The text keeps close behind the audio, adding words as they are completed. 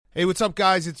Hey, what's up,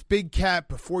 guys? It's Big Cat.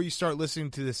 Before you start listening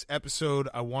to this episode,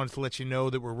 I wanted to let you know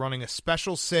that we're running a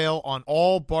special sale on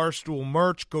all Barstool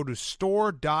merch. Go to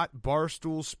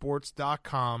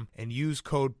store.barstoolsports.com and use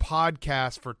code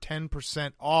PODCAST for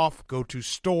 10% off. Go to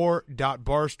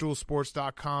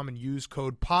store.barstoolsports.com and use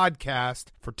code PODCAST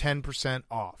for 10%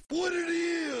 off. What it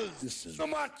is, this is the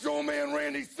Macho Man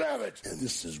Randy Savage, and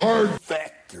this is Hard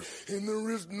Factor. And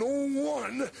there is no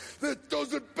one that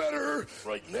does it better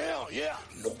right now, yeah.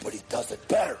 Nobody does it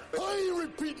better. I ain't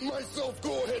repeating myself.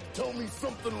 Go ahead, tell me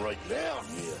something right now.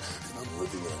 Yeah, and I'm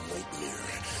living a nightmare.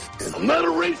 And I'm not a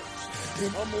racist,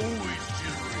 and I'm always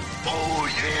jittery. Oh,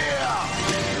 yeah!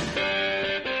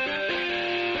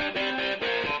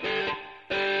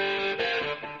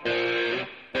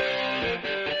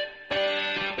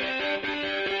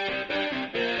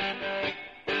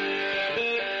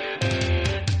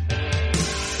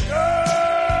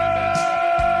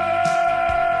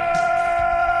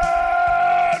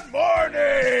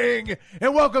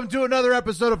 And welcome to another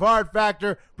episode of Hard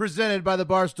Factor, presented by the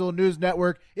Barstool News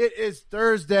Network. It is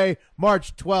Thursday,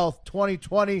 March 12th,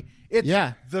 2020. It's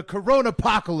the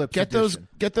Corona-apocalypse edition.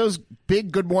 Get those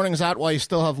big good mornings out while you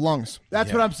still have lungs.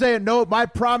 That's what I'm saying. No, my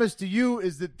promise to you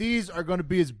is that these are going to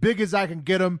be as big as I can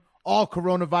get them, all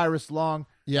coronavirus long.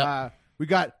 Yeah. We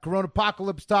got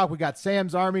Corona-apocalypse talk. We got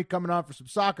Sam's Army coming on for some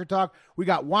soccer talk. We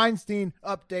got Weinstein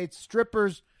updates,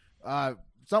 strippers,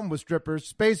 something with strippers,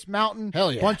 Space Mountain,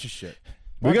 hell yeah, bunch of shit.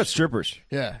 We got strippers.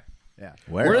 Yeah.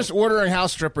 Where? We're just ordering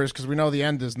house strippers because we know the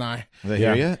end is nigh. Are they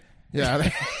here yet?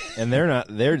 Yeah. And they're not.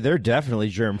 They're definitely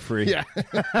germ free. Yeah.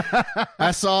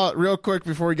 I saw real quick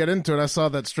before we get into it. I saw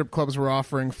that strip clubs were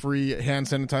offering free hand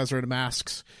sanitizer and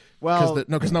masks. Well,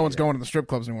 because no one's going to the strip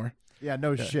clubs anymore. Yeah,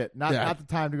 no shit. Not the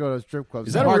time to go to strip clubs.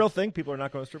 Is that a real thing? People are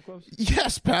not going to strip clubs?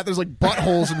 Yes, Pat. There's like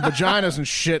buttholes and vaginas and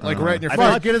shit right in your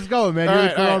front. Get us going, man. All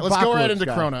right, let's go right into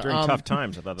Corona. During tough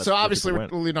times. I thought that's so obviously we're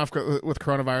leading off with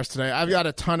coronavirus today. I've got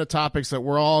a ton of topics that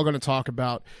we're all going to talk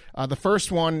about. The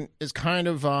first one is kind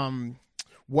of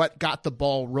what got the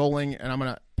ball rolling, and I'm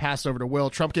going to pass over to Will.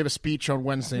 Trump gave a speech on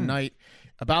Wednesday night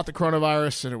about the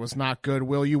coronavirus, and it was not good.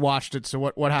 Will, you watched it, so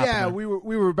what happened? Yeah, there? we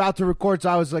were about to record, so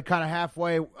I was like kind of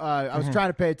halfway. I was trying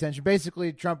to pay attention.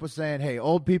 Basically, Trump was saying, hey,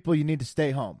 old people, you need to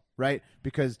stay home, right?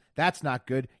 Because that's not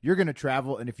good. You're going to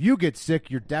travel, and if you get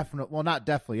sick, you're not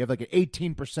definitely, you have like an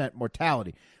 18%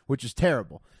 mortality, which is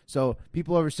terrible. So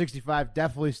people over 65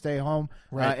 definitely stay home.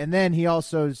 Right. And then he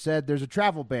also said there's a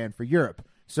travel ban for Europe.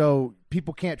 So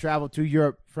people can't travel to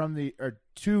Europe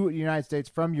to the United States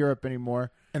from Europe anymore.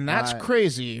 And that's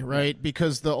crazy, right?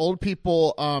 Because the old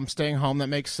people staying home, that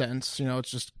makes sense. You know,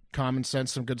 it's just common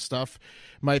sense, some good stuff.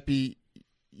 Might be,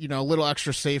 a little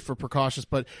extra safe or precautious.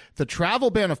 But the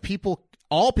travel ban of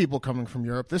all people coming from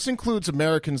Europe, this includes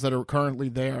Americans that are currently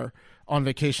there on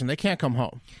vacation. They can't come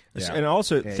home. Yeah. And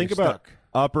also think about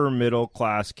upper middle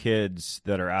class kids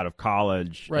that are out of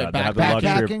college, right? That have the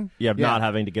luxury of not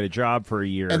having to get a job for a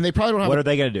year, and they probably don't have. What are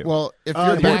they going to do? Well, if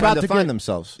you're about to find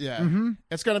themselves,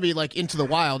 it's going to be like into the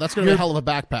wild. That's going to be a hell of a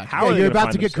backpack. You're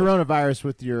about to get coronavirus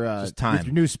with your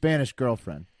new Spanish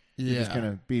girlfriend. Yeah, it's going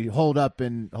to be holed up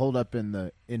in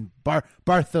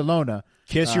Barcelona.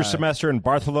 Kiss your semester in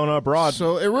Barcelona abroad.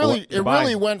 So it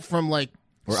really went from like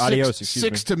or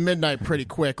six to midnight pretty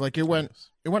quick. Like it went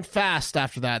fast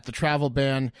after that. The travel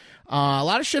ban, a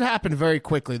lot of shit happened very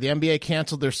quickly. The NBA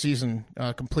canceled their season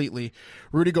completely.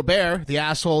 Rudy Gobert, the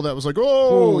asshole that was like,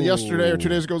 yesterday or 2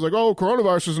 days ago, was like,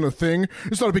 coronavirus isn't a thing.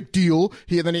 It's not a big deal.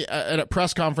 Then he at a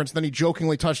press conference, then he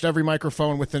jokingly touched every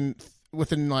microphone within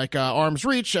like arm's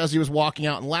reach as he was walking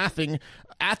out and laughing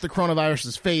at the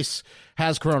coronavirus's face.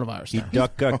 Has coronavirus. He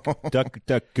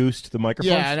duck goosed the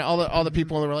microphone. Yeah, and all the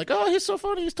people were like, "Oh, he's so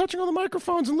funny. He's touching all the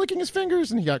microphones and licking his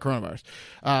fingers," and he got coronavirus.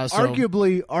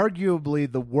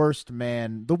 Arguably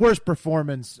the worst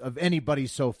performance of anybody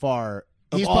so far.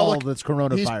 That's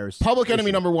coronavirus. He's public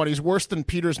enemy number one. He's worse than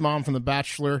Peter's mom from The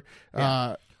Bachelor.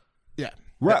 Yeah.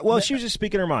 Right. Well, she was just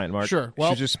speaking her mind, Mark. Sure. Well,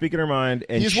 she was just speaking her mind,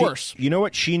 and he's worse. You know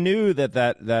what? She knew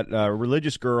that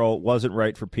religious girl wasn't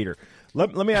right for Peter.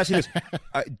 Let me ask you this: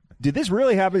 did this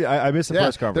really happen? I missed the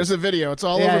press conference. There's a video. It's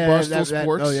all over Barstool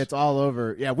Sports. It's all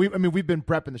over. Yeah, we've been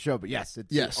prepping the show, but yes,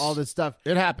 all this stuff.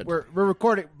 It happened. We're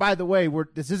recording. By the way,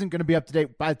 this isn't going to be up to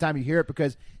date by the time you hear it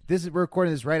because we're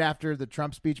recording this right after the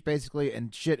Trump speech, basically,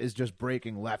 and shit is just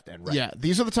breaking left and right. Yeah,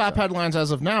 these are the top headlines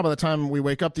as of now. By the time we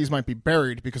wake up, these might be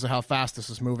buried because of how fast this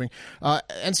is moving.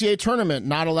 NCAA tournament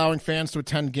not allowing fans to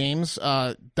attend games.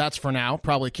 That's for now.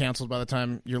 Probably canceled by the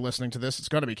time you're listening to this. It's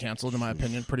going to be canceled, in my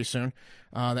opinion, pretty soon.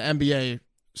 The NBA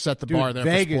set the bar there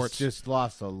Vegas for sports. Just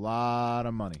lost a lot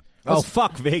of money. Oh,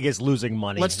 fuck Vegas losing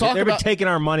money. Let's talk They've about been taking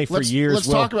our money for years. Let's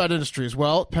talk about industries.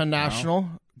 Well, Penn National,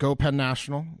 go Penn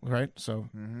National, right? So,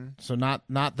 so not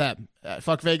that.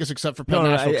 Fuck Vegas, except for Penn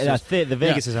National. The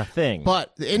Vegas is a thing.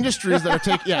 But the industries that are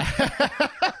taking,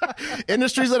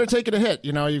 industries that are taking a hit.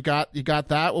 You know, you got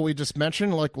that. What we just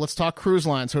mentioned. Like, let's talk cruise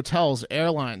lines, hotels,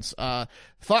 airlines.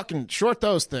 Fucking short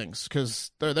those things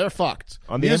because they're fucked.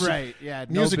 On the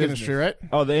music industry, right?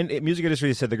 Oh, the music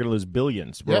industry said they're going to lose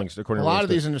billions. Yep. According a to lot of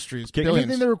these industries, Anything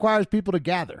billions. that requires people to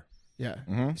gather. Yeah.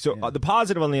 So the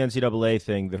positive on the NCAA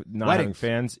thing, the not having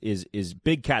fans, is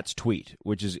Big Cat's tweet,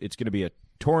 which is it's going to be a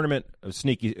tournament of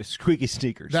squeaky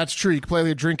sneakers. That's true. You can play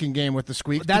the drinking game with the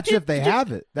squeak. That's if they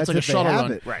have it. That's like if a shuttle they have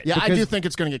run. it. Right. Yeah, I do think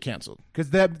it's going to get canceled. Because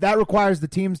that requires the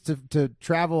teams to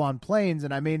travel on planes.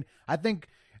 And I mean, I think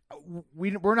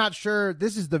we're not sure.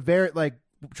 This is the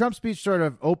Trump's speech sort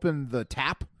of opened the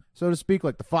tap, so to speak.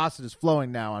 Like the faucet is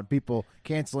flowing now on people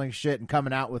canceling shit and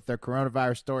coming out with their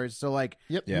coronavirus stories. So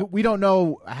we don't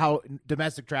know how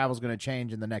domestic travel is going to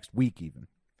change in the next week even.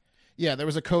 Yeah, there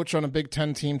was a coach on a Big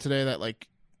Ten team today that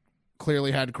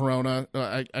clearly had corona.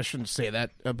 I shouldn't say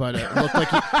that, but it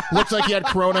looked like he had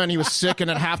corona and he was sick.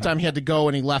 And at halftime he had to go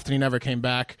and he left and he never came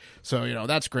back. So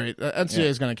that's great. NCAA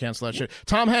is going to cancel that shit.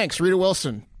 Tom Hanks, Rita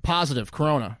Wilson, positive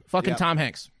corona. Fucking Tom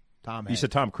Hanks. You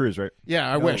said Tom Cruise, right?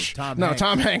 Yeah, I wish. Tom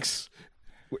Hanks.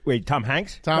 Wait, Tom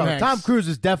Hanks? Hanks. Tom Cruise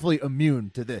is definitely immune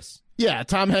to this. Yeah,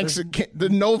 Tom Hanks.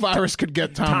 No virus could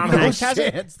get Tom Hanks. Has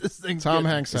it? Tom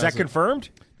Hanks. Is that confirmed?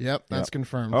 Yep, that's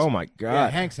confirmed. Oh my god. Yeah,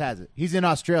 Hanks has it. He's in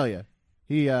Australia.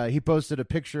 He posted a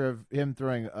picture of him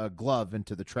throwing a glove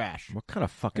into the trash. What kind of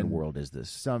fucking world is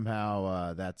this?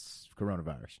 Somehow that's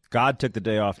coronavirus. God took the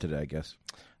day off today, I guess.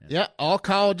 Yeah, all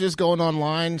colleges going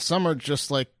online. Some are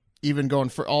just even going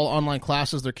for all online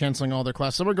classes. They're canceling all their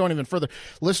classes. Some are going even further.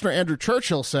 Listener Andrew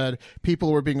Churchill said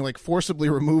people were being forcibly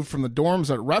removed from the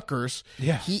dorms at Rutgers.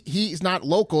 Yeah. He's not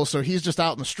local, so he's just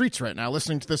out in the streets right now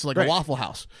listening to this a Waffle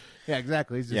House. Yeah,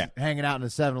 exactly. He's just hanging out in a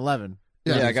 7-Eleven.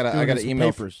 Yeah, I got an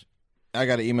email. Papers. I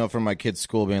got an email from my kid's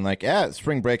school being like,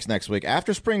 spring break's next week.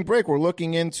 After spring break, we're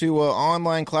looking into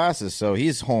online classes. So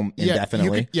he's home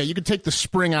indefinitely. You could take the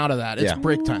spring out of that. It's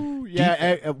break time.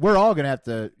 We're all going to have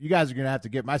to, you guys are going to have to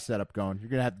get my setup going. You're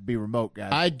going to have to be remote,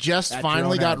 guys. I just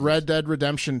finally got Red Dead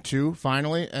Redemption 2,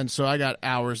 finally. And so I got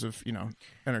hours of,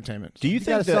 entertainment. Do you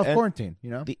think the self-quarantine,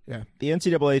 The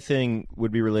NCAA thing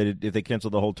would be related, if they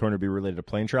canceled the whole tournament, would be related to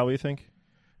plane travel, you think?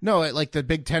 No, like the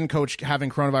Big Ten coach having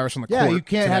coronavirus on the court. Yeah, you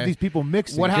can't today. have these people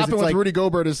mixing. What happened with Rudy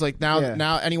Gobert is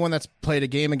now anyone that's played a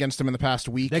game against him in the past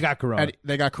week, they got corona.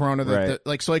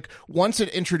 Right. Once it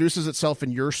introduces itself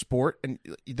in your sport, and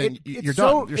then you're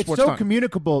done. Your sport's so done.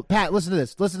 communicable. Pat, listen to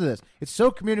this. It's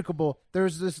so communicable.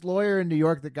 There's this lawyer in New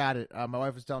York that got it. My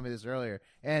wife was telling me this earlier,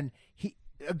 and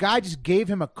a guy just gave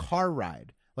him a car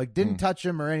ride, didn't touch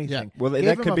him or anything. Yeah. Well,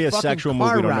 that could be a sexual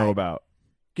move we don't know about.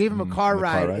 Gave him a car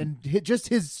ride, and just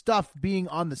his stuff being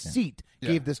on the seat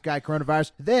gave this guy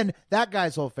coronavirus. Then that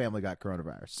guy's whole family got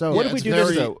coronavirus. So what if we do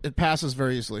this though? It passes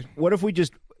very easily. What if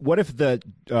the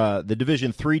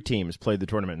Division III teams played the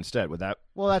tournament instead? Would that?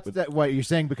 Well, that's what you're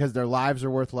saying because their lives are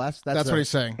worth less. That's what he's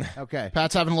saying. Okay,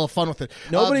 Pat's having a little fun with it.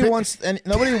 Nobody wants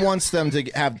them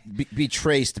to be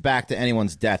traced back to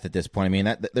anyone's death at this point. I mean,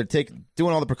 they're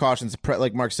doing all the precautions.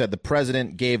 Like Mark said, the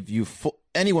president gave you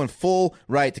anyone full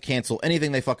right to cancel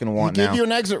anything they fucking want. He gave you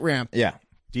an exit ramp. Yeah.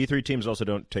 D3 teams also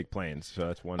don't take planes, so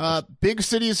that's one. Big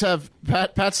cities have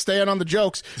Pat's staying on the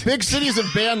jokes. Big cities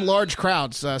have banned large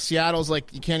crowds. Seattle's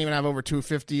you can't even have over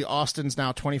 250. Austin's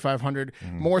now 2,500.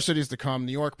 More cities to come.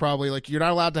 New York probably you're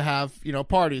not allowed to have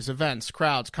parties, events,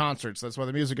 crowds, concerts. That's why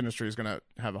the music industry is going to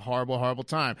have a horrible, horrible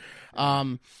time.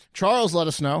 Charles let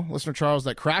us know, listener Charles,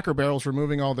 that Cracker Barrel's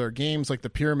removing all their games like the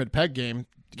Pyramid Peg game.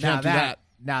 You can't do that.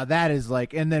 Now that is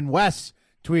and then Wes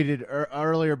tweeted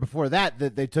earlier before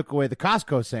that they took away the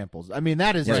Costco samples. I mean,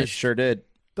 that is they sure did.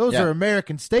 Those are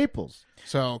American staples.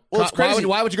 So it's crazy.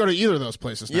 Why would you go to either of those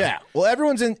places now? Yeah. Well,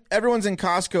 everyone's in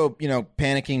Costco,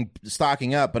 panicking,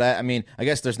 stocking up. But I mean, I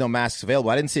guess there's no masks available.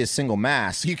 I didn't see a single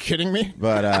mask. Are you kidding me?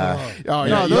 But no,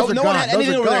 no one had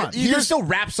anything over there. You can can still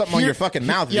wrap something on your fucking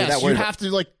mouth. Yes, you have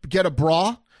to get a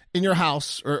bra in your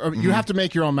house, or you have to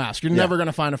make your own mask. You're never going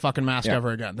to find a fucking mask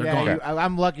ever again. They're gone.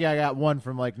 I'm lucky I got one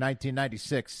from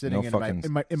 1996 sitting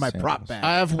in my prop bag.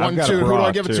 I have one too. Who do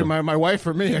I give it to? My wife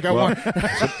or me? I got one.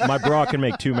 So my bra can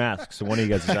make 2 masks, so one of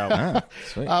you guys is out.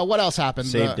 Sweet. What else happened?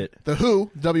 Saved it. The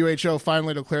WHO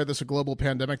finally declared this a global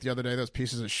pandemic the other day. Those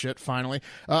pieces of shit finally.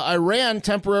 Iran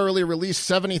temporarily released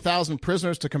 70,000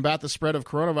 prisoners to combat the spread of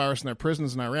coronavirus in their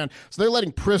prisons in Iran. So they're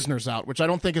letting prisoners out, which I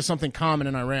don't think is something common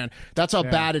in Iran. That's how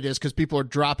bad it it is because people are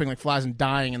dropping like flies and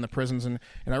dying in the prisons in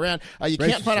Iran. You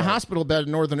can't find a hospital bed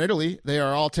in northern Italy. They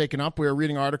are all taken up. We are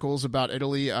reading articles about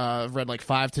Italy. I've read like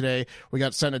 5 today. We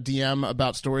got sent a DM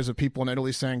about stories of people in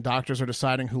Italy saying doctors are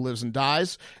deciding who lives and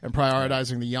dies and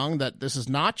prioritizing the young, that this is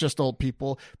not just old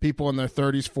people. People in their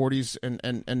 30s, 40s,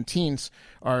 and teens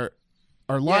are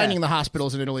lining the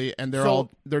hospitals in Italy, and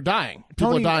they're dying.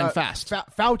 People are dying fast.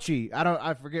 Fauci,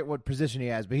 I forget what position he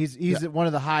has, but he's one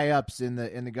of the high ups in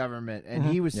the government, and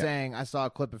he was saying, I saw a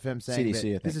clip of him saying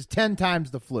CDC, that this is 10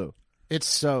 times the flu. It's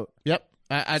so. Yep.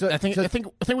 I think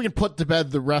we can put to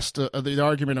bed the rest of the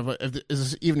argument of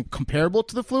is this even comparable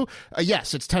to the flu?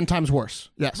 Yes, it's 10 times worse.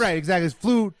 Yes, right, exactly. It's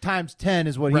flu times 10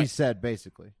 is what he said,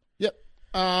 basically. Yep,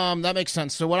 that makes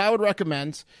sense. So what I would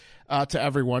recommend to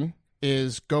everyone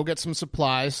is go get some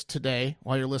supplies today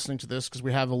while you're listening to this, because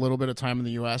we have a little bit of time in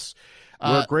the U.S.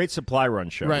 We're a great supply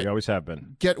run show. Right. We always have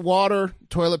been. Get water,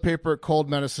 toilet paper, cold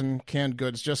medicine, canned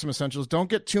goods, just some essentials. Don't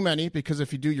get too many, because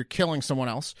if you do, you're killing someone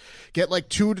else. Get like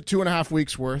 2 to 2.5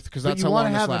 weeks worth, because that's how long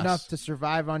this lasts. You want to have enough to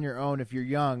survive on your own if you're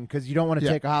young, because you don't want to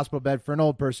take a hospital bed for an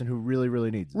old person who really, really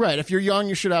needs it. Right. If you're young,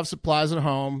 you should have supplies at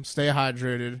home. Stay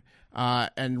hydrated,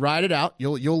 and ride it out.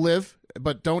 You'll live,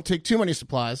 but don't take too many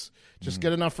supplies. Just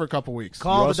get enough for a couple weeks.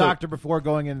 Call the doctor before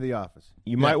going into the office.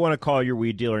 You might want to call your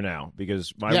weed dealer now,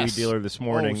 because my weed dealer this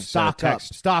morning stock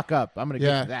up. I'm going to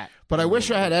get to that. But I wish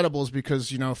I had edibles,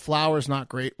 because flour's not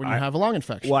great when you have a lung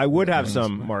infection. Well, I would have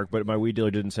some, Mark, but my weed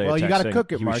dealer didn't say. Well, you got to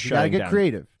cook it, Mark. You got to get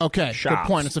creative. Okay, good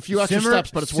point. It's a few extra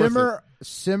steps, but it's worth it.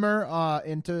 Simmer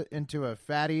into a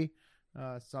fatty.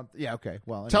 Something. Yeah. Okay.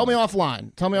 Well, anyway. Tell me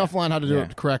offline how to do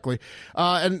it correctly.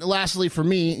 And lastly, for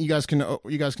me, you guys can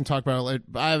talk about it later.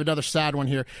 I have another sad one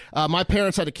here. My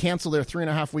parents had to cancel their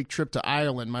 3.5-week trip to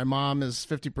Ireland. My mom is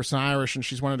 50% Irish, and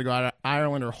she's wanted to go out of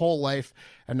Ireland her whole life,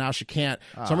 and now she can't.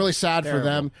 So I'm really sad for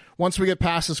them. Once we get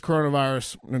past this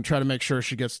coronavirus, I'm going to try to make sure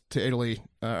she gets to Italy.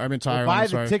 To Ireland. Buy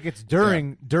the tickets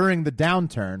during the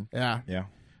downturn. Yeah.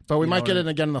 But we might get it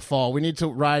again in the fall. We need to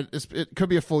ride. It could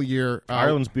be a full year.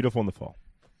 Ireland's beautiful in the fall.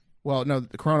 Well, no,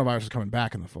 the coronavirus is coming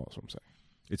back in the fall, is what I'm saying.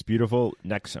 It's beautiful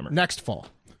next summer. Next fall.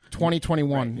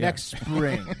 2021. Right, next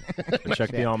spring.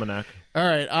 Check the almanac. All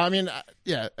right. I mean,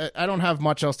 I don't have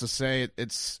much else to say.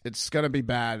 It's going to be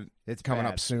bad. It's coming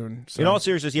up soon. So. In all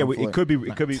seriousness, it could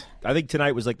be. I think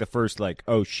tonight was like the first,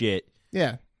 oh, shit.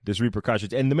 Yeah. There's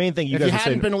repercussions. And the main thing if you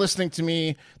hadn't been listening to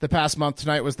me the past month,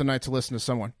 tonight was the night to listen to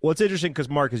someone. Well, it's interesting because,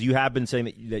 Mark, you have been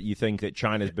saying that you think that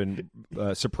China's been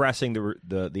suppressing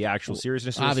the actual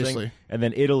seriousness of this obviously thing. And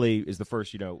then Italy is the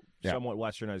first, somewhat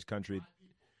westernized country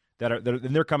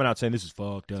and they're coming out saying this is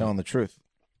fucked up. Telling the truth.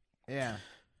 Yeah.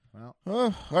 Well.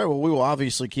 All right, well, we will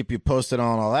obviously keep you posted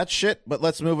on all that shit, but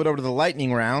let's move it over to the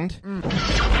lightning round.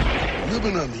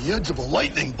 Living on the edge of a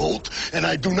lightning bolt, and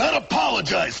I do not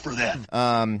apologize for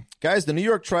that. Guys, the New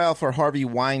York trial for Harvey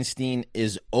Weinstein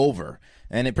is over,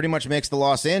 and it pretty much makes the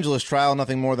Los Angeles trial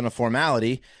nothing more than a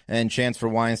formality and chance for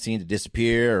Weinstein to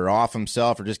disappear or off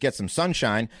himself or just get some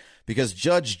sunshine, because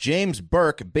Judge James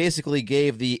Burke basically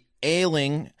gave the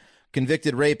ailing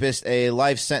convicted rapist a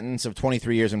life sentence of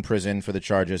 23 years in prison for the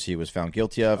charges he was found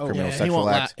guilty of, criminal sexual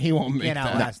acts. He won't make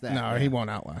outlast that. No, he won't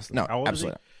outlast that. No,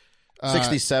 absolutely not.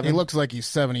 67. He looks like he's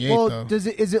 78. Well, though.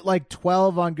 Is it like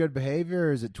 12 on good behavior,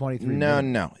 or is it 23?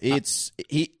 No.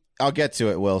 I'll get to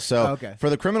it, Will. So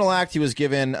for the criminal act, he was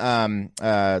given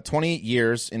 20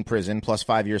 years in prison plus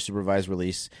 5 years supervised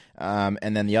release.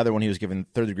 And then the other one, he was given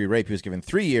third-degree rape. He was given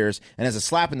 3 years. And as a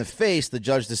slap in the face, the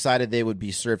judge decided they would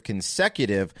be served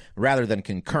consecutive rather than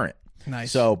concurrent.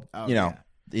 Nice. So,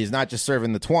 he's not just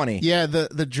serving the 20. Yeah,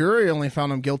 the jury only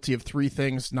found him guilty of 3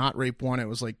 things, not rape 1. It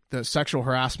was like the sexual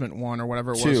harassment 1 or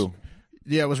whatever it was. 2.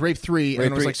 Yeah, it was rape 3, and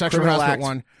it was like sexual harassment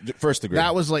 1. First degree.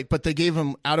 That was but they gave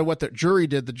him, out of what the jury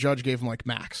did, the judge gave him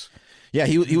max. Yeah,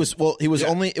 he was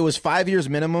only, it was 5 years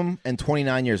minimum and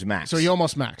 29 years max. So he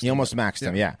almost maxed. He almost maxed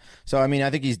him, yeah. So, I mean,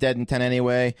 I think he's dead in 10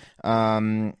 anyway.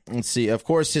 Let's see. Of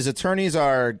course, his attorneys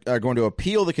are going to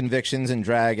appeal the convictions and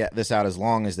drag this out as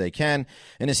long as they can.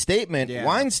 In a statement,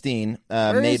 Weinstein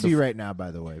Where is he right now, by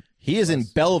the way? He is in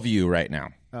Bellevue right now.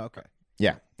 Oh, okay.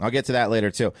 Yeah, I'll get to that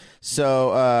later, too.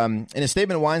 So, in a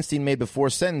statement Weinstein made before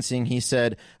sentencing, he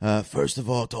said, first of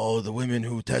all, to all of the women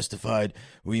who testified,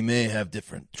 we may have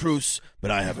different truths, but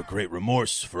I have a great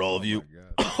remorse for all of you.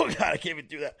 Oh, God, I can't even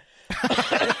do that.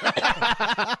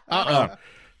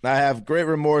 I have great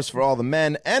remorse for all the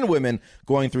men and women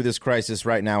going through this crisis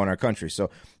right now in our country.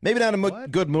 So, maybe not a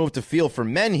good move to feel for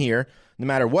men here, no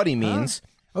matter what he means.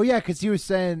 Oh, yeah, because he was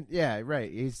saying,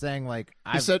 right. He's saying,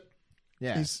 he said...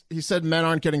 Yeah. He said men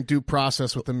aren't getting due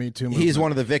process with the Me Too movement. He's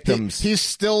one of the victims. He's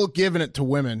still giving it to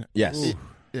women. Yes.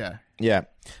 Yeah. Yeah.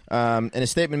 In a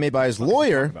statement made by his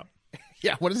lawyer.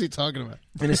 Yeah, what is he talking about?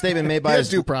 In a statement made by his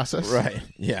due process. Right.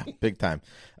 Yeah, big time.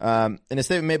 In a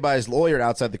statement made by his lawyer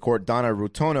outside the court, Donna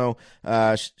Rutono,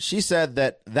 she said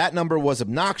that number was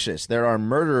obnoxious. There are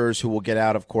murderers who will get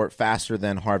out of court faster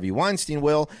than Harvey Weinstein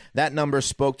will. That number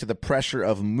spoke to the pressure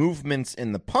of movements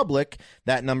in the public.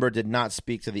 That number did not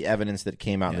speak to the evidence that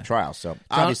came out in the trial. So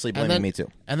obviously blaming me too.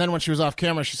 And then when she was off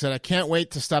camera, she said, I can't wait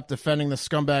to stop defending the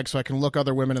scumbag so I can look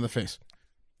other women in the face.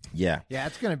 Yeah. Yeah,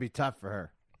 it's going to be tough for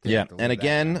her. Yeah, and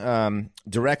again,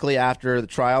 directly after the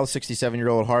trial,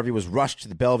 67-year-old Harvey was rushed to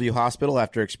the Bellevue Hospital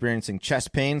after experiencing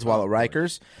chest pains while at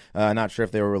Rikers. Not sure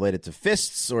if they were related to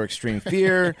fists or extreme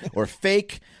fear or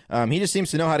fake. He just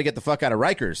seems to know how to get the fuck out of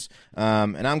Rikers.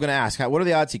 And I'm going to ask, what are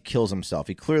the odds he kills himself?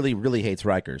 He clearly really hates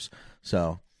Rikers.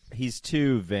 So he's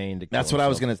too vain to kill that's what himself. I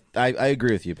was going to – I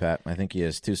agree with you, Pat. I think he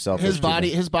is too selfish.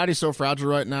 His body's so fragile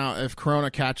right now. If Corona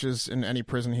catches in any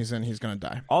prison he's in, he's going to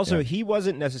die. Also, he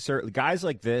wasn't necessarily – guys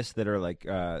like this that are like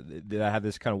that have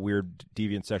this kind of weird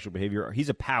deviant sexual behavior, he's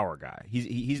a power guy.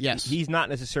 He's not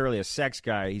necessarily a sex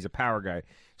guy. He's a power guy.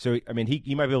 So, I mean,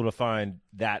 he might be able to find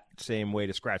that same way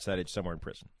to scratch that itch somewhere in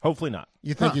prison. Hopefully not.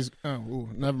 You think he's –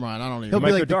 never mind. I don't even – He'll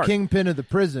be like the kingpin of the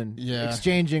prison, Yeah.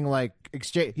 exchanging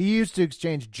he used to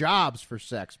exchange jobs for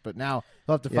sex, but now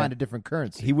he'll have to find a different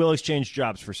currency. He will exchange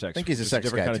jobs for sex. I think he's a It's sex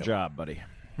different guy, kind of too. job, buddy.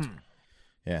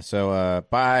 Yeah, so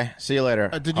bye. See you later,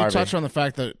 did you Harvey. touch on the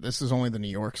fact that this is only the New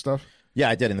York stuff? Yeah,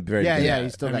 I did in the very beginning. Yeah,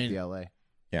 he's still I got mean, the L.A.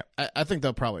 I think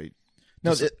they'll probably –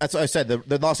 No, that's what I said.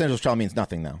 The Los Angeles trial means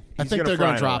nothing now. I think gonna they're going fry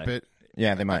to in drop LA. it.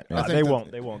 Yeah, they might. Yeah, They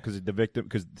won't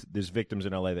because there's victims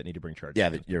in LA that need to bring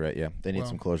charges. you're right. Yeah, they need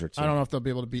some closure too. I don't know if they'll be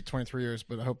able to beat 23 years,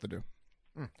 but I hope they do.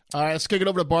 All right, let's kick it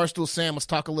over to Barstool Sam. Let's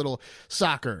talk a little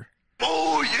soccer.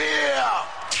 Oh,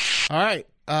 yeah! All right.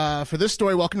 For this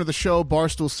story, welcome to the show,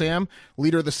 Barstool Sam,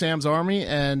 leader of the Sam's Army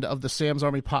and of the Sam's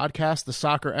Army podcast, the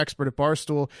soccer expert at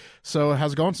Barstool. So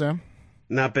how's it going, Sam?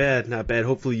 Not bad, not bad.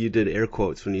 Hopefully you did air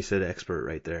quotes when you said expert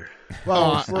right there.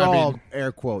 Well, we're all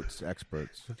air quotes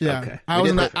experts. Yeah, Okay.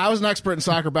 I was an expert in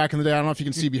soccer back in the day. I don't know if you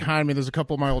can see behind me. There's a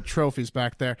couple of my old trophies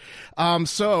back there.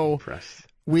 So Press.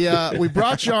 we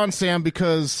brought you on, Sam,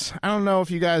 because I don't know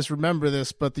if you guys remember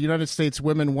this, but the United States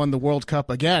women won the World Cup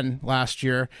again last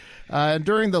year. And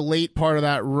during the late part of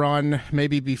that run,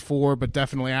 maybe before, but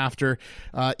definitely after,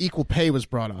 equal pay was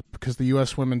brought up because the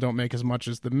U.S. women don't make as much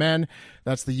as the men.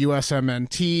 That's the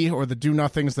USMNT, or the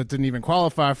do-nothings that didn't even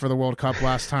qualify for the World Cup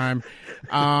last time.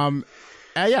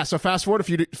 So fast forward a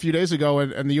few days ago,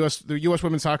 and the U.S.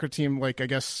 women's soccer team, I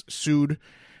guess, sued.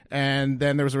 And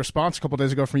then there was a response a couple of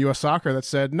days ago from U.S. Soccer that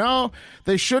said, no,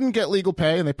 they shouldn't get legal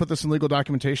pay, and they put this in legal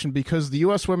documentation because the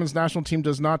U.S. women's national team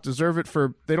does not deserve it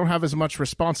they don't have as much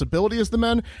responsibility as the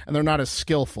men, and they're not as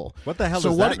skillful. What the hell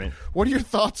does that mean? What are your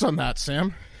thoughts on that,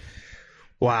 Sam?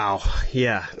 Wow.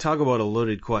 Yeah. Talk about a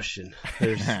loaded question.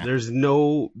 There's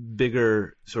no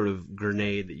bigger sort of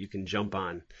grenade that you can jump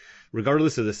on,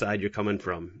 regardless of the side you're coming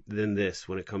from, than this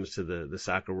when it comes to the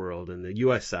soccer world and the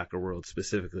U.S. soccer world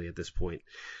specifically at this point.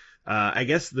 I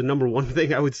guess the number one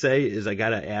thing I would say is I got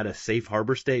to add a safe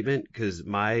harbor statement because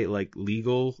my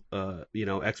legal,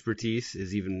 expertise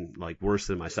is even worse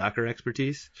than my soccer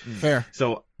expertise. Fair.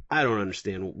 So I don't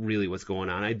understand really what's going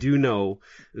on. I do know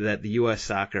that the U.S.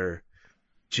 soccer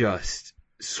just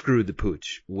screwed the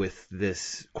pooch with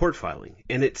this court filing,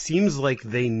 and it seems like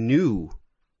they knew.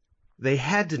 They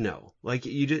had to know.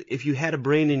 If you had a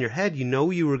brain in your head,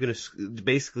 you were going to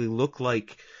basically look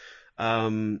like.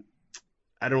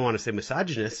 I don't want to say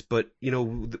misogynist, but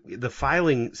the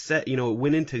filing set, it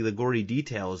went into the gory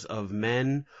details of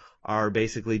men are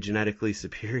basically genetically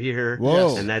superior.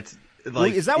 Whoa. And that's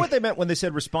is that what they meant when they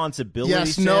said responsibility?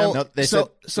 Yes, Sam? no. They said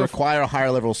require a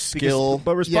higher level skill.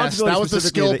 But responsibility, Yes, that was the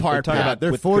specifically, skill part, They're talking Pat. about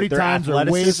They're with 40 their times or way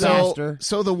athleticism. faster.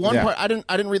 So the one part I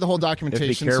didn't read the whole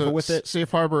documentation. careful so with it.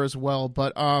 Safe harbor as well,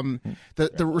 but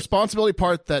the responsibility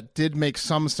part that did make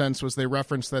some sense was they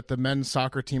referenced that the men's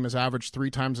soccer team has averaged 3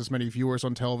 times as many viewers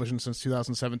on television since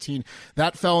 2017.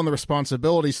 That fell in the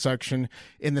responsibility section.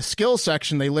 In the skill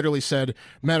section, they literally said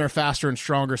men are faster and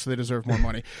stronger, so they deserve more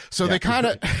money. So they kind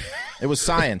of It was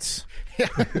science.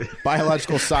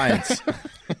 Biological science.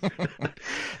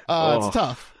 it's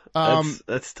tough.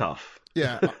 That's tough.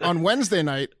 Yeah, on Wednesday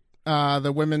night,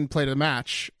 the women played a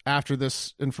match after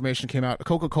this information came out.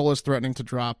 Coca-Cola is threatening to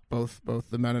drop both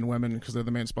the men and women because they're the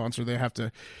main sponsor. They have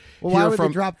to. Well, why hear would from,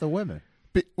 they drop the women?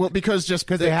 Because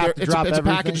they have to drop it's a everything?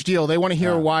 package deal. They want to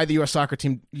hear why the U.S.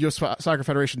 Soccer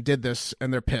Federation did this,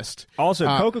 and they're pissed. Also,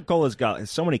 Coca-Cola's got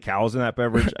so many cows in that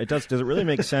beverage. Does it really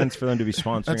make sense for them to be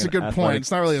sponsoring? That's a good athletic? point.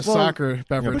 It's not really a soccer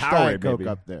beverage. Powerade, Coke maybe.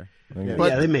 up there.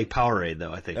 But they make Powerade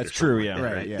though. I think that's or true. something Yeah, like that,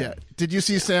 Right, right? yeah. Did you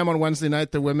see, Sam, on Wednesday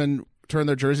night the women turn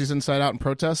their jerseys inside out in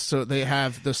protest? So they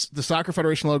have the Soccer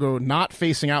Federation logo not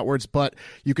facing outwards, but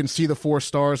you can see the 4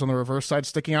 stars on the reverse side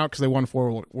sticking out because they won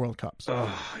 4 World Cups.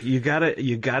 You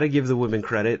gotta give the women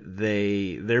credit.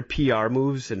 Their PR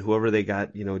moves and whoever they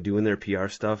got, doing their PR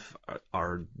stuff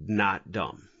are not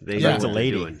dumb. They know That's what a they're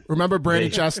lady. doing. Remember Brandy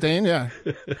Chastain? Yeah.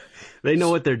 They know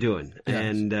what they're doing,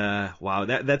 and wow,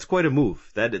 that's quite a move.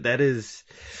 That is.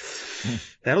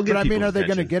 That'll get. But I mean, people's are they going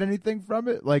to attention. get anything from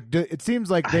it? Like, it seems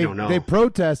like I don't know. they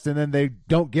protest and then they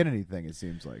don't get anything. It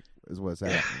seems like is what's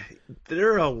happening.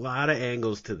 There are a lot of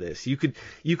angles to this. You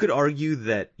could argue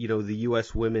that the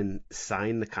U.S. women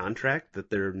signed the contract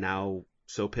that they're now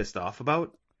so pissed off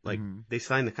about. Like they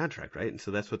signed the contract, right? And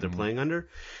so that's what they're playing under.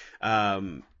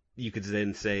 You could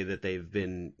then say that they've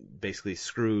been basically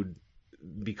screwed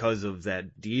because of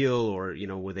that deal, or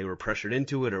where they were pressured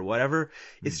into it or whatever.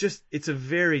 It's a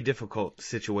very difficult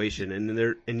situation,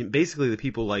 and basically the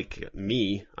people like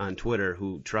me on Twitter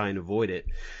who try and avoid it.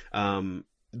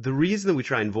 The reason that we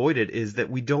try and avoid it is that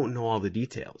we don't know all the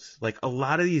details. Like a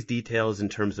lot of these details in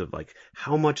terms of like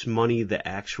how much money the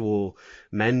actual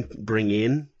men bring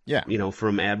in,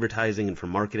 from advertising and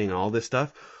from marketing and all this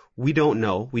stuff. We don't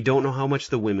know. We don't know how much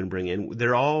the women bring in.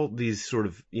 They're all these sort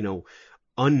of,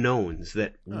 unknowns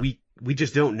that we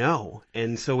just don't know.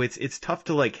 And so it's tough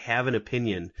to like have an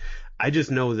opinion. I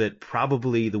just know that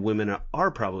probably the women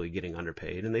are probably getting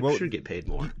underpaid, and they should get paid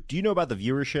more. Do you know about the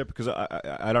viewership? Because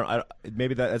I don't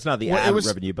maybe that's not the ad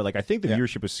revenue, but like I think the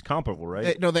viewership is comparable,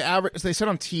 right? They said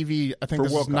on TV. I think For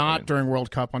this World is Cup, not during World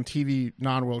Cup. On TV,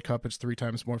 non-World Cup, it's 3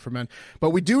 times more for men.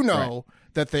 But we do know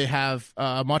that they have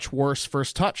a much worse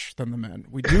first touch than the men.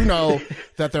 We do know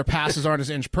that their passes aren't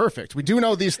as inch perfect. We do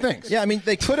know these things. Yeah, I mean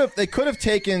they could have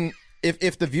taken.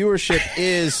 If the viewership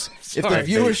is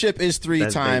is 3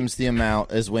 times the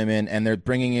amount as women, and they're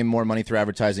bringing in more money through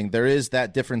advertising, there is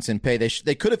that difference in pay.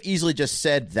 They could have easily just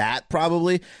said that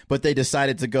probably, but they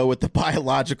decided to go with the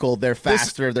biological. They're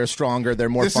faster, they're stronger, they're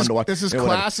more fun to watch. This is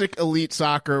classic elite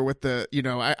soccer with the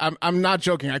I'm not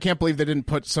joking. I can't believe they didn't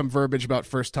put some verbiage about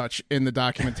first touch in the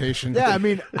documentation. Yeah, I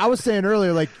mean, I was saying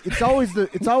earlier, like it's always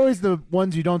the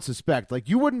ones you don't suspect. Like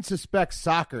you wouldn't suspect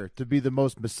soccer to be the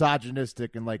most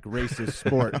misogynistic and like racist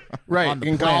sport, right? On the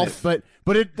in planet. golf,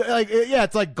 but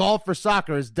it's like golf or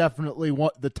soccer is definitely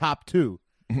the top 2.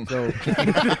 So.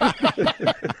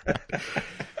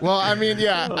 Well, I mean,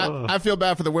 I feel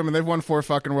bad for the women. They've won 4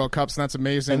 fucking World Cups, and that's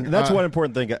amazing. And that's one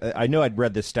important thing. I know I'd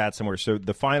read this stat somewhere. So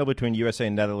the final between USA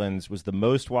and Netherlands was the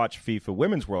most watched FIFA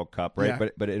Women's World Cup, right? Yeah.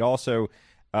 But it also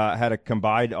had a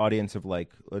combined audience of like,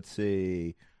 let's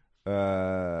see,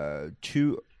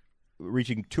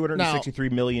 reaching 263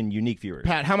 million unique viewers.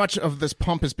 Pat, how much of this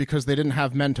pump is because they didn't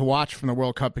have men to watch from the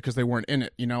World Cup because they weren't in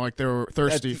it? Like they were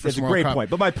thirsty for some World Cup. That's a great point.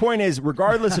 But my point is,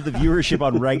 regardless of the viewership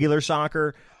on regular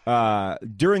soccer,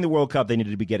 during the World Cup, they needed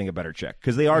to be getting a better check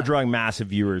because they are drawing massive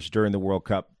viewers during the World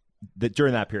Cup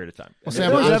during that period of time. Well,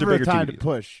 Sam, if there was ever a time to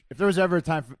push,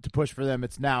 to push for them,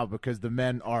 it's now because the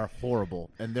men are horrible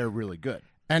and they're really good.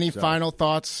 Any final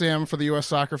thoughts, Sam, for the U.S.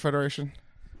 Soccer Federation?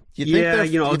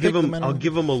 I'll give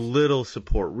them a little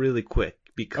support really quick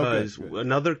because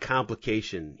another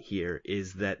complication here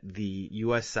is that the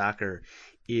U.S. soccer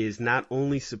is not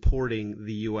only supporting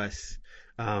the U.S.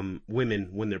 Women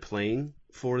when they're playing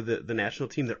for the national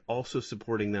team, they're also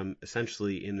supporting them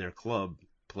essentially in their club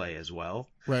play as well.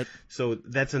 Right. So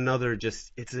that's another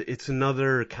it's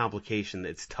another complication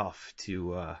that's tough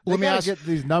to. Let me get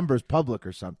these numbers public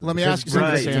or something. Let me ask you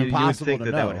something, Sam. You would think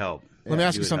that would help. Let me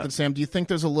ask you something, Sam. Do you think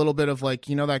there's a little bit of like,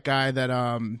 that guy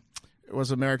that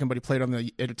was American, but he played on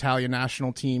the Italian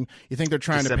national team? You think they're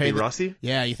trying to pay Rossi?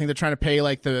 Yeah, you think they're trying to pay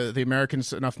like the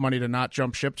Americans enough money to not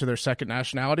jump ship to their second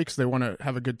nationality because they want to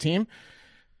have a good team?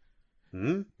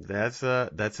 That's a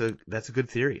good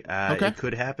theory. Okay. It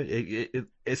could happen,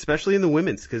 especially in the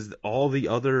women's, because all the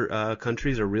other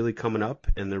countries are really coming up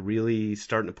and they're really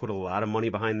starting to put a lot of money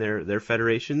behind their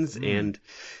federations. And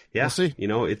we'll see.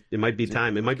 It might be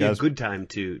time. It might be a good time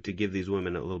to give these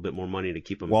women a little bit more money to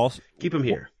keep them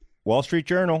here. Wall Street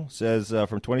Journal says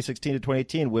from 2016 to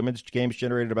 2018, women's games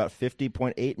generated about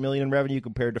 $50.8 million in revenue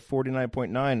compared to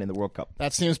 $49.9 in the World Cup.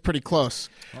 That seems pretty close.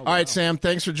 All right, Sam,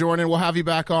 thanks for joining. We'll have you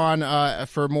back on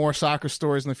for more soccer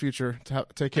stories in the future.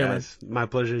 Take care, man. My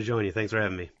pleasure to join you. Thanks for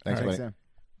having me. Thanks, Sam.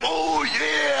 Oh,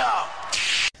 yeah!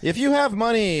 If you have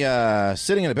money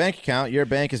sitting in a bank account, your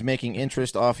bank is making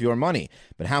interest off your money.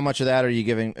 But how much of that are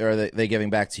they giving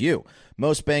back to you?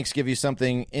 Most banks give you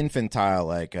something infantile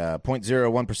like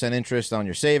 0.01% interest on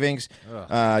your savings.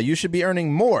 You should be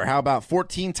earning more. How about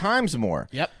 14 times more?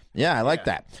 Yep. Yeah, I like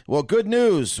that. Well, good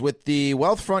news. With the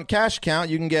Wealthfront Cash Account,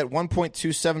 you can get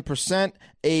 1.27%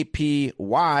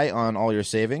 APY on all your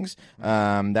savings.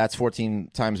 That's 14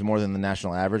 times more than the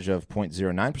national average of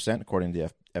 0.09%, according to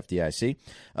the FDIC.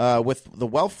 With the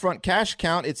Wealthfront Cash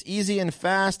Account, it's easy and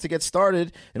fast to get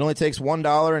started. It only takes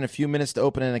 $1 and a few minutes to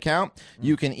open an account.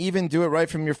 You can even do it right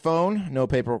from your phone. No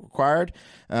paperwork required.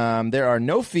 There are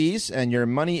no fees, and your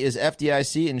money is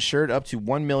FDIC insured up to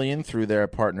 $1 million through their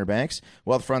partner banks.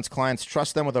 Wealthfront's clients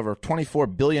trust them with over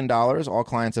 $24 billion. All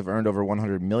clients have earned over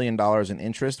 $100 million in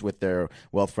interest with their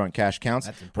Wealthfront Cash accounts.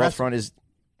 That's impressive. Wealthfront is,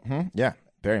 yeah.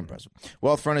 Very impressive.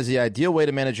 Wealthfront is the ideal way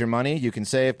to manage your money. You can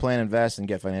save, plan, invest, and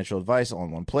get financial advice all in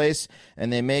one place,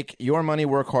 and they make your money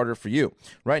work harder for you.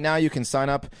 Right now, you can sign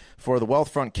up for the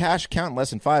Wealthfront Cash Account in less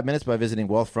than 5 minutes by visiting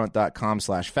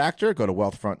wealthfront.com/factor. Go to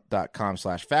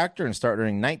wealthfront.com/factor and start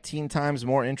earning 19 times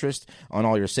more interest on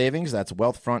all your savings. That's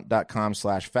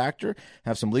wealthfront.com/factor.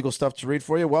 Have some legal stuff to read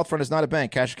for you. Wealthfront is not a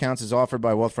bank. Cash accounts is offered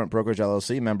by Wealthfront Brokerage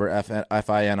LLC, member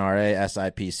FINRA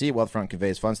SIPC. Wealthfront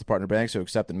conveys funds to partner banks who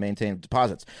accept and maintain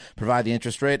deposits. Provide the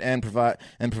interest rate and provide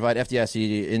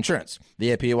FDIC insurance.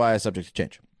 The APY is subject to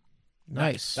change.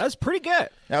 Nice. That's pretty good.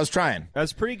 I was trying.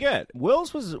 That's pretty good.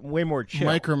 Will's was way more chill.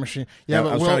 Micro Machine. Yeah,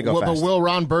 I was trying to go fast. Will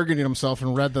Ron Burgundy himself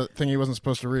and read the thing he wasn't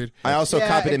supposed to read. I also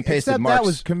copied and pasted except Mark's. That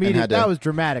was comedic. and had to- That was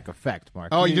dramatic effect, Mark.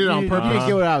 Oh, you did it on purpose? You didn't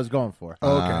get what I was going for.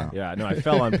 Okay. Yeah, no, I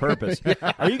fell on purpose.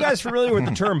 Are you guys familiar with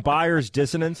the term buyer's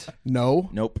dissonance? No.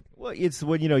 Nope. Well, it's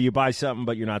when you buy something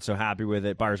but you're not so happy with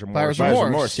it. Buyer's remorse. Buyer's remorse.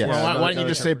 remorse, yes. Well, why don't you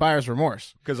just say buyer's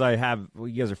remorse? Because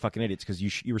you guys are fucking idiots. Because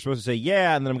you were supposed to say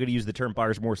yeah, and then I'm going to use the term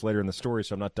buyer's remorse later in the story,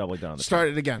 so I'm not doubling down on the Start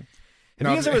it again. Have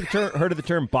you guys ever heard of the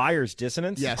term buyer's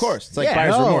dissonance? Yes. Of course. It's like Yeah.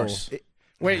 buyer's No. remorse.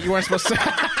 Wait, you weren't supposed to say.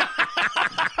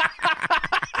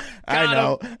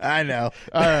 I know.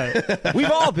 All right. We've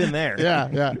all been there.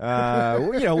 Yeah.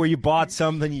 Where you bought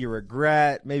something you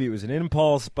regret. Maybe it was an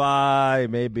impulse buy.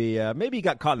 Maybe you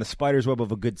got caught in the spider's web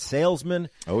of a good salesman.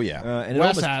 Oh, yeah. And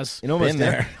Wes has. Been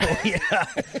there. Oh, yeah.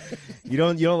 You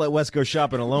don't let Wes go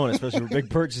shopping alone, especially for big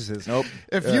purchases. Nope.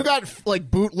 If you got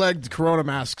bootlegged Corona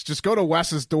masks, just go to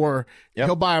Wes's door. Yep.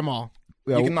 He'll buy them all.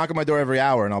 You can knock on my door every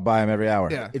hour, and I'll buy them every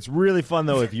hour. Yeah. It's really fun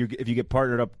though if you get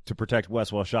partnered up to protect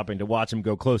Wes while shopping, to watch him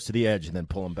go close to the edge and then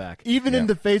pull him back. Even in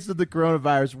the face of the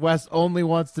coronavirus, Wes only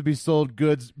wants to be sold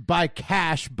goods by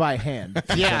cash by hand.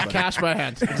 Yeah, cash by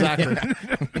hand. Exactly.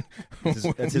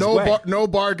 That's his way. No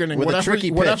bargaining. With a tricky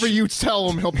pitch. Whatever you tell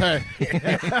him, he'll pay.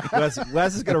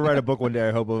 Wes is going to write a book one day,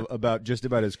 I hope, about his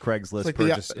Craigslist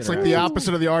purchase. It's like the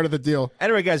opposite of the art of the deal.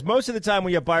 Anyway, guys, most of the time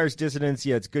when you have buyer's dissonance,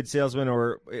 it's good salesman,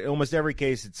 or in almost every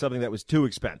case, it's something that was too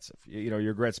expensive. You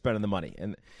regret spending the money.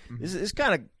 And this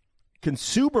kind of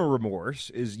consumer remorse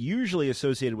is usually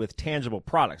associated with tangible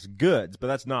products, goods, but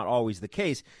that's not always the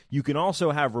case. You can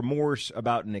also have remorse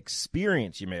about an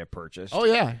experience you may have purchased. Oh,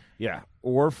 yeah. Yeah.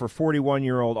 Or for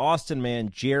 41-year-old Austin man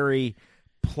Jerry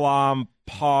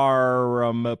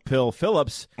Plomparamapil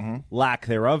Phillips, lack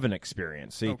thereof an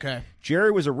experience. See, Okay.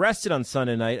 Jerry was arrested on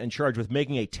Sunday night and charged with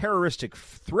making a terroristic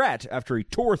threat after he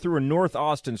tore through a North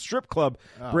Austin strip club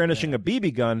brandishing a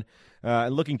BB gun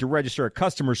and looking to register a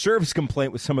customer service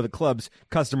complaint with some of the club's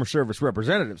customer service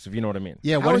representatives, if you know what I mean.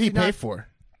 Yeah, How what is did he he pay not- for?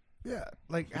 Yeah,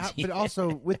 but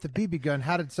also with the BB gun,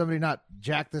 how did somebody not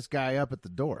jack this guy up at the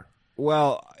door?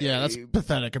 Well, Yeah, that's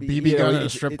pathetic. A BB gun at a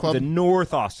strip club? The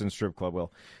North Austin strip club,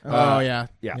 Will. Oh, yeah.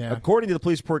 Yeah. According to the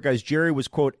police report, guys, Jerry was,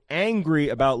 quote, angry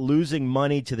about losing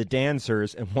money to the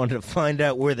dancers and wanted to find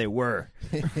out where they were.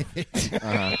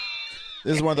 This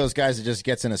is one of those guys that just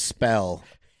gets in a spell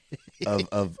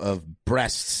of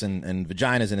breasts and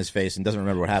vaginas in his face and doesn't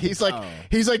remember what happened.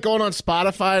 He's like going on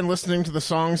Spotify and listening to the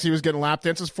songs he was getting lap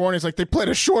dances for, and he's like, they played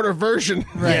a shorter version.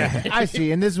 Right. Yeah. I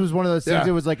see. And this was one of those things. Yeah.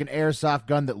 It was like an airsoft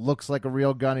gun that looks like a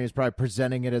real gun. He was probably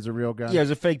presenting it as a real gun. Yeah, it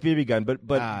was a fake BB gun, but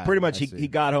pretty much I see. he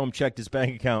got home, checked his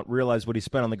bank account, realized what he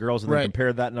spent on the girls, and then Right.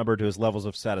 compared that number to his levels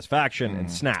of satisfaction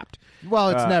and snapped. Well,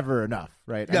 it's never enough,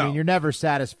 right? I no. mean, you're never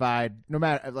satisfied. No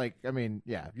matter,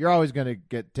 you're always going to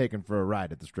get taken for a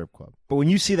ride at the strip club. But when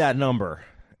you see that number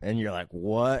and you're like,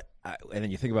 what? And then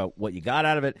you think about what you got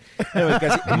out of it. Anyway,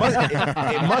 guys,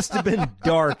 it must have been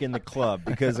dark in the club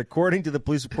because according to the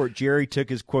police report, Jerry took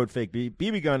his, quote, fake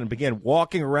BB gun and began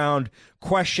walking around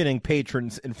questioning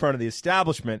patrons in front of the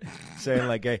establishment, saying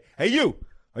like, hey, you,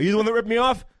 are you the one that ripped me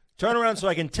off? Turn around so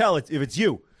I can tell if it's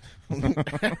you.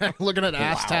 Looking at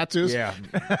ass tattoos. Yeah.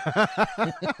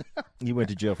 He went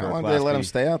to jail for How a long Class did they let B him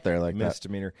stay out there like that?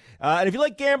 misdemeanor. And if you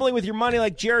like gambling with your money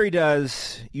like Jerry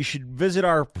does, you should visit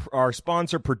our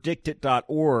sponsor,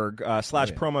 predictit.org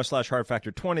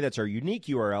 /promo/hardfactor20. That's our unique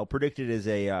URL. Predictit is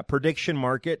a prediction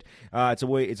market. It's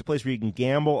a place where you can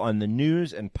gamble on the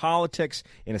news and politics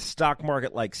in a stock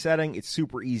market-like setting. It's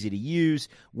super easy to use.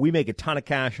 We make a ton of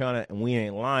cash on it, and we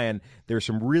ain't lying. There's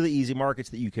some really easy markets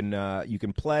that you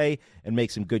can play and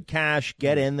make some good cash.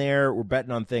 Get in there. We're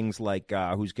betting on things like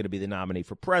who's going to be the nominee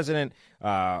for president,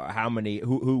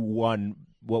 who won.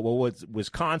 What was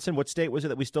Wisconsin? What state was it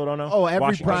that we still don't know? Oh, every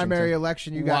Washington. primary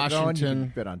election you got going, you Washington.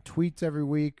 can bet on tweets every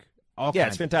week. Yeah,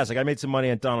 it's fantastic. I made some money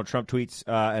on Donald Trump tweets,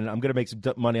 and I'm going to make some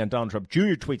money on Donald Trump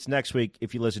Jr. tweets next week.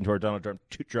 If you listen to our Donald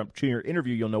Trump Jr.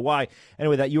 interview, you'll know why.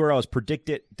 Anyway, that URL is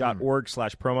predictit.org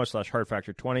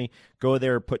 /promo/hardfactor20. Go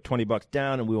there, put $20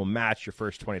 down, and we will match your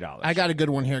first $20. I got a good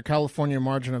one here. California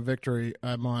margin of victory.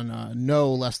 I'm on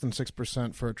no less than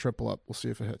 6% for a triple up. We'll see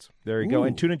if it hits. There you go.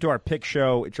 And tune into our pick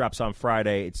show. It drops on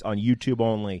Friday. It's on YouTube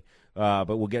only, but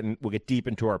we'll get deep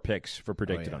into our picks for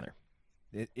Predicted on there.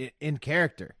 In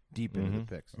character, deep into the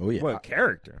picks. Oh, yeah. What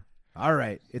character? All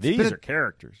right. These are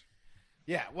characters.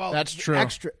 Yeah, well, That's true.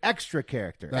 Extra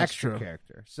character. That's extra true.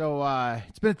 character. So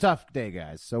it's been a tough day,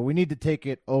 guys. So we need to take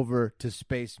it over to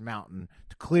Space Mountain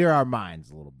to clear our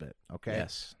minds a little bit, okay?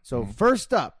 Yes. So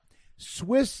first up,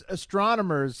 Swiss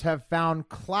astronomers have found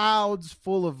clouds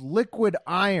full of liquid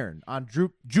iron on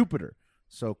Jupiter.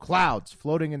 So clouds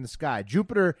floating in the sky.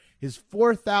 Jupiter is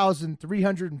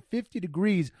 4,350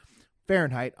 degrees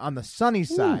Fahrenheit on the sunny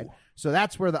side. So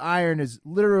that's where the iron is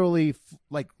literally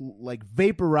like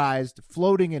vaporized,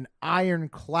 floating in iron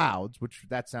clouds, which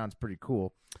that sounds pretty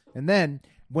cool. And then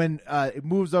when it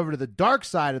moves over to the dark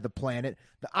side of the planet,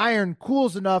 the iron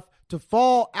cools enough to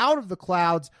fall out of the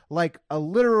clouds like a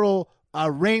literal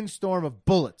rainstorm of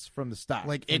bullets from the sky.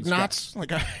 Like Ignots?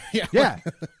 Yeah,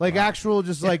 like actual,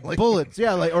 just like bullets.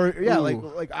 Yeah, like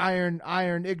iron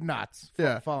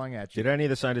Ignots falling at you. Did any of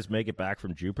the scientists make it back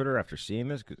from Jupiter after seeing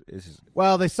this?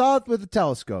 Well, they saw it with a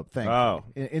telescope. Oh.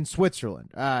 In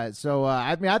Switzerland. I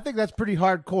think that's pretty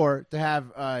hardcore to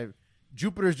have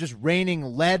Jupiter's just raining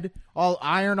lead, all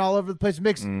iron all over the place. It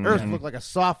makes Earth look like a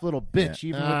soft little bitch,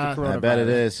 even with the coronavirus. I bet it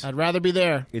is. I'd rather be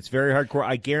there. It's very hardcore.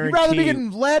 I guarantee. You'd rather be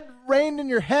getting lead rained in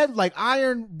your head like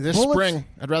iron This bullets? spring.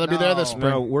 I'd rather be there this spring.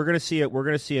 No, we're gonna see it. We're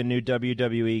gonna see a new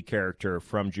WWE character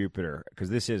from Jupiter because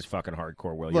this is fucking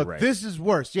hardcore. Will Look, you're right? this is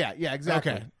worse. Yeah,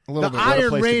 exactly. Okay, a little the bit. What a Iron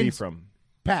place to be Reigns, from.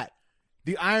 Pat.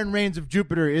 The Iron Reigns of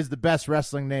Jupiter is the best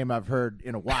wrestling name I've heard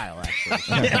in a while.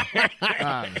 Actually,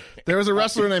 There was a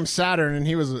wrestler named Saturn, and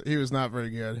he was not very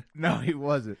good. no, he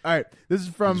wasn't. All right, this is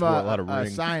from Just wore a lot of a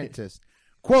rings. scientist.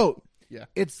 Quote: Yeah.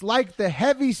 It's like the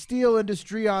heavy steel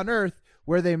industry on Earth,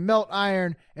 where they melt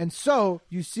iron, and so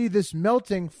you see this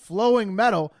melting, flowing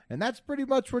metal, and that's pretty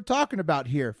much what we're talking about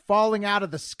here, falling out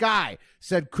of the sky,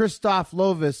 said Christoph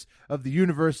Lovis of the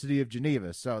University of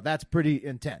Geneva. So that's pretty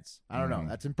intense. I don't know.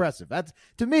 That's impressive.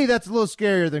 To me, that's a little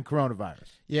scarier than coronavirus.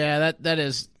 Yeah, that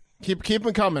is. Keep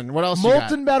them coming. What else you got?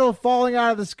 Molten metal falling out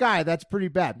of the sky. That's pretty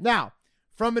bad. Now,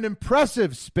 from an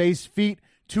impressive space feat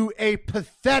to a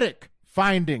pathetic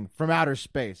finding from outer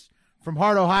space. From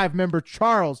Heart O' Hive member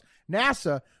Charles,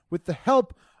 NASA, with the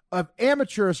help of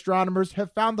amateur astronomers,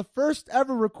 have found the first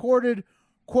ever recorded,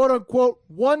 quote-unquote,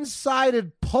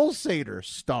 one-sided pulsator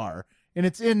star, and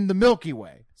it's in the Milky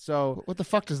Way. So, What the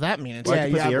fuck does that mean? It's Why'd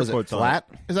you put the air Was it quotes on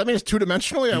flat? Does that mean it's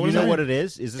two-dimensional? Yeah, Do what you does know that what mean? it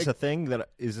is? Is this a thing that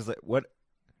is this like what?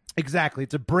 exactly,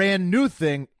 it's a brand new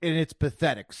thing, and it's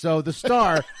pathetic. So the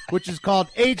star, which is called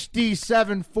HD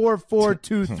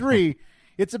 74423,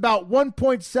 it's about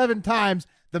 1.7 times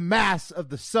the mass of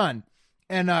the sun.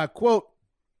 And, quote,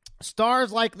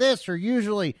 stars like this are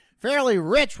usually fairly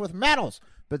rich with metals,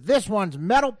 but this one's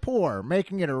metal poor,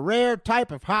 making it a rare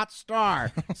type of hot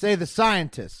star, say the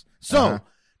scientists. So,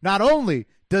 not only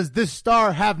does this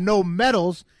star have no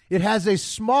metals, it has a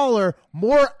smaller,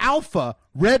 more alpha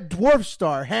red dwarf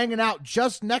star hanging out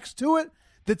just next to it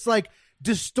that's like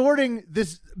distorting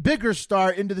this bigger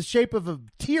star into the shape of a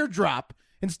teardrop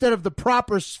instead of the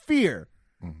proper sphere.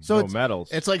 So No metals.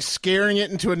 It's like scaring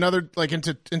it into another, like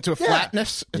into a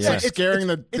flatness. It's Yeah. like scaring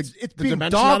the it's the being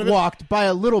dimension out of it. dog walked by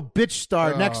a little bitch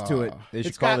star next to it. They should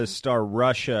It's call got- this star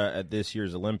Russia at this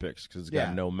year's Olympics because it's got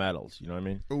Yeah. no medals. You know what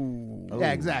I mean?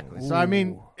 Yeah, exactly. So I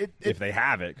mean, If they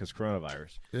have it, because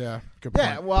coronavirus. Yeah, good point.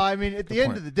 yeah. Well, I mean, at the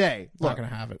end point. of the day, Not look,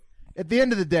 gonna have it. at the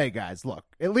end of the day, guys, look,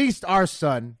 at least our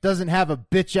sun doesn't have a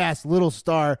bitch ass little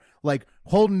star like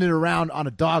holding it around on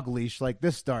a dog leash like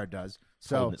this star does.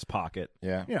 So Hold in its pocket.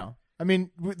 Yeah. you know, I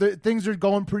mean, things are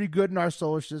going pretty good in our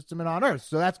solar system and on Earth.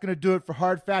 So that's going to do it for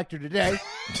Hard Factor today.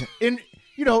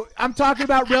 I'm talking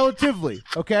about relatively,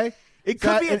 okay? It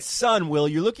could be its son, Will.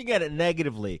 You're looking at it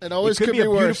negatively. It always could be a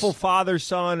worse. beautiful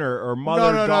father-son or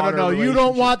mother-daughter. No. You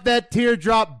don't want that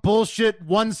teardrop bullshit,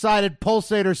 one-sided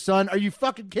pulsator, son. Are you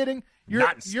fucking kidding?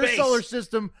 Your solar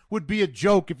system would be a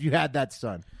joke if you had that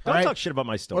son. Don't talk shit about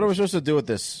my story. What are we supposed to do with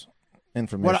this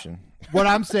information? What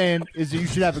I'm saying is that you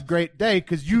should have a great day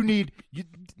because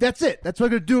that's it. That's what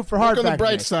I'm going to do it for Hard Look Factor. on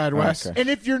the bright side, Wes. Okay. And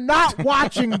if you're not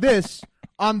watching this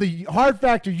on the Hard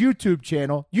Factor YouTube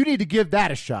channel, you need to give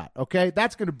that a shot, okay?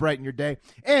 That's going to brighten your day.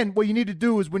 And what you need to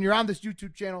do is when you're on this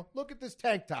YouTube channel, look at this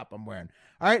tank top I'm wearing,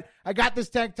 all right? I got this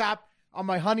tank top on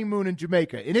my honeymoon in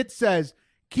Jamaica, and it says,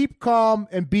 keep calm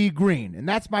and be green. And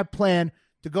that's my plan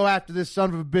to go after this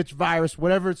son of a bitch virus,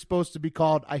 whatever it's supposed to be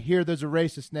called. I hear there's a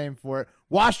racist name for it.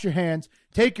 Wash your hands,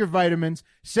 take your vitamins,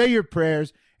 say your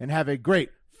prayers, and have a great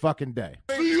fucking day.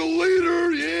 See you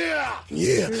later, yeah.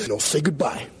 Yeah, no, say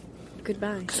goodbye.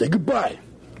 Goodbye. Say goodbye.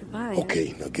 Goodbye.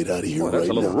 Okay, now get out of here That's right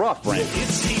a little now. rough, Brent.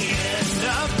 It's the end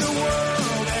of the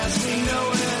world as we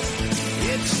know it.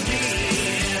 It's the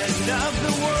end of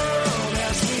the world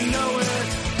as we know it.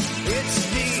 It's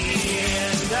the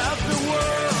end of the world.